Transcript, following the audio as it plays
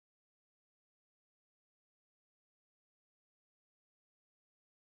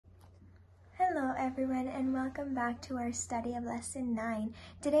Hello everyone, and welcome back to our study of lesson 9.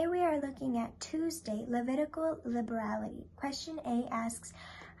 Today we are looking at Tuesday, Levitical liberality. Question A asks,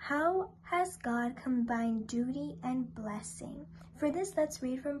 how has God combined duty and blessing? For this, let's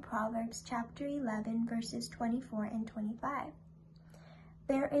read from Proverbs chapter 11, verses 24 and 25.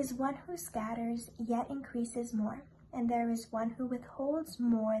 There is one who scatters, yet increases more, and there is one who withholds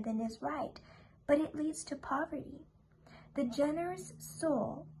more than is right, but it leads to poverty. The generous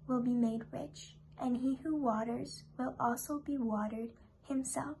soul will be made rich, and he who waters will also be watered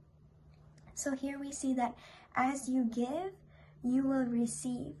himself. So here we see that as you give, you will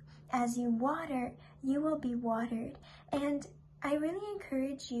receive. As you water, you will be watered. And I really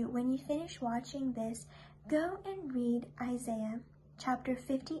encourage you, when you finish watching this, go and read Isaiah chapter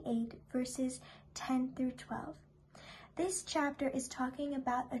 58, verses 10 through 12. This chapter is talking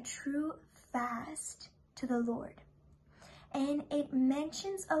about a true fast to the Lord. And it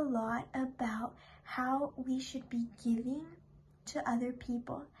mentions a lot about how we should be giving to other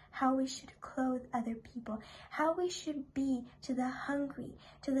people, how we should clothe other people, how we should be to the hungry,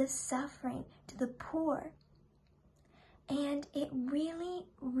 to the suffering, to the poor. And it really,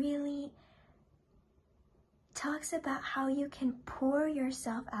 really talks about how you can pour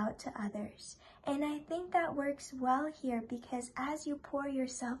yourself out to others. And I think that works well here, because as you pour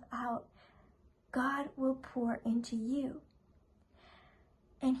yourself out, God will pour into you.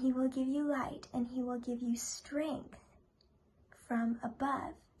 And he will give you light, and he will give you strength from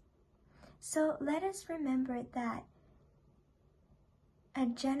above. So let us remember that a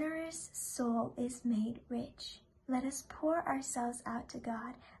generous soul is made rich. Let us pour ourselves out to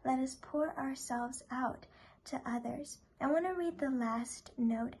God. Let us pour ourselves out to others. I want to read the last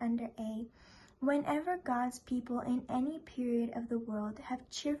note under A. Whenever God's people in any period of the world have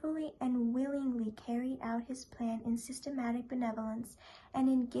cheerfully and willingly carried out his plan in systematic benevolence and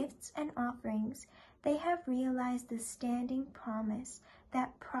in gifts and offerings, they have realized the standing promise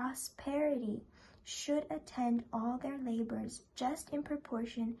that prosperity should attend all their labors just in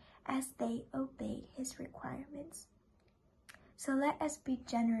proportion as they obeyed his requirements. So let us be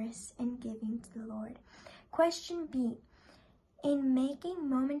generous in giving to the Lord. Question B. In making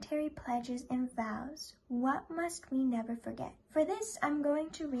momentary pledges and vows, what must we never forget? For this, I'm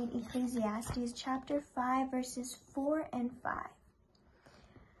going to read Ecclesiastes chapter 5, verses 4 and 5.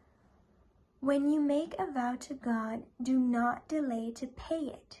 When you make a vow to God, do not delay to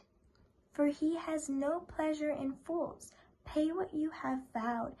pay it, for he has no pleasure in fools. Pay what you have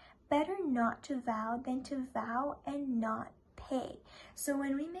vowed. Better not to vow than to vow and not pay. So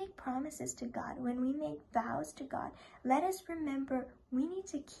when we make promises to God, when we make vows to God, let us remember we need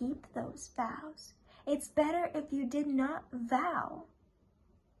to keep those vows. It's better if you did not vow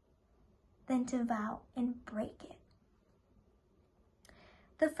than to vow and break it.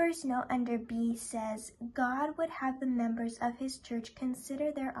 The first note under B says, God would have the members of his church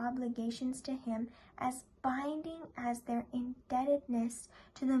consider their obligations to him as binding as their indebtedness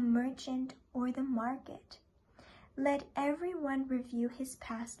to the merchant or the market. Let everyone review his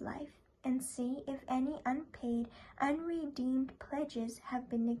past life and see if any unpaid, unredeemed pledges have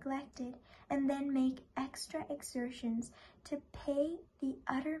been neglected, and then make extra exertions to pay the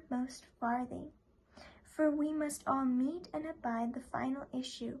uttermost farthing. For we must all meet and abide the final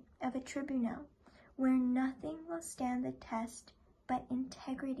issue of a tribunal, where nothing will stand the test but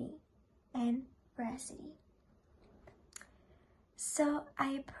integrity and veracity. So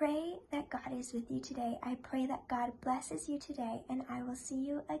I pray that God is with you today. I pray that God blesses you today, and I will see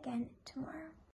you again tomorrow.